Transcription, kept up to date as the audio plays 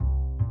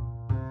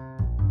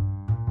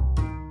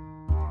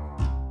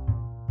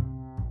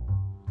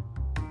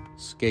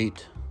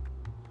Skate,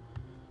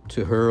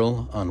 to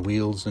hurl on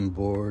wheels and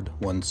board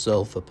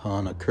oneself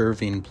upon a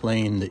curving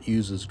plane that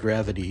uses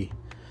gravity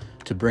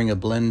to bring a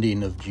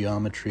blending of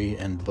geometry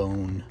and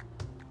bone,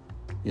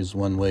 is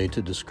one way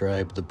to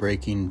describe the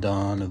breaking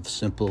dawn of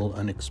simple,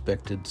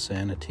 unexpected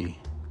sanity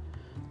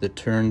that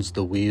turns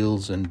the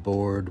wheels and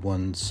board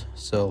one's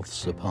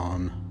selves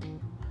upon.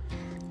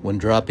 When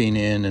dropping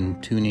in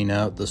and tuning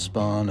out the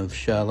spawn of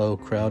shallow,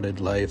 crowded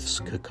life's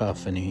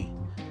cacophony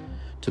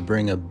to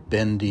bring a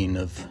bending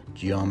of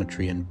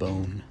geometry and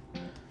bone,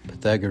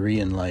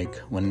 Pythagorean-like,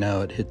 when now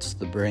it hits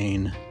the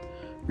brain,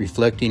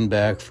 reflecting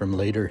back from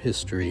later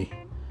history,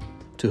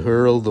 to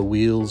hurl the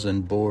wheels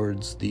and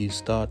boards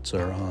these thoughts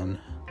are on,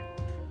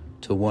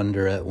 to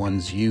wonder at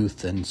one's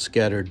youth and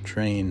scattered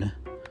train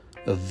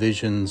of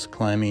visions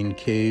climbing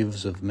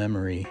caves of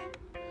memory,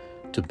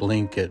 to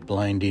blink at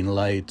blinding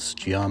lights,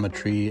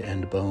 geometry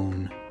and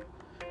bone,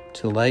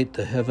 to light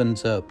the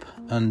heavens up,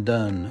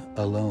 undone,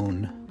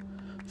 alone,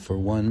 for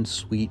one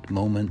sweet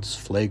moment's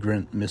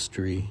flagrant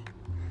mystery,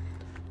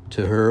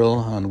 to hurl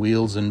on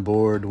wheels and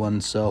board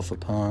oneself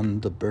upon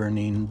the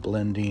burning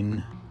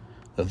blending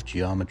of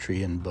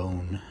geometry and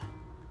bone.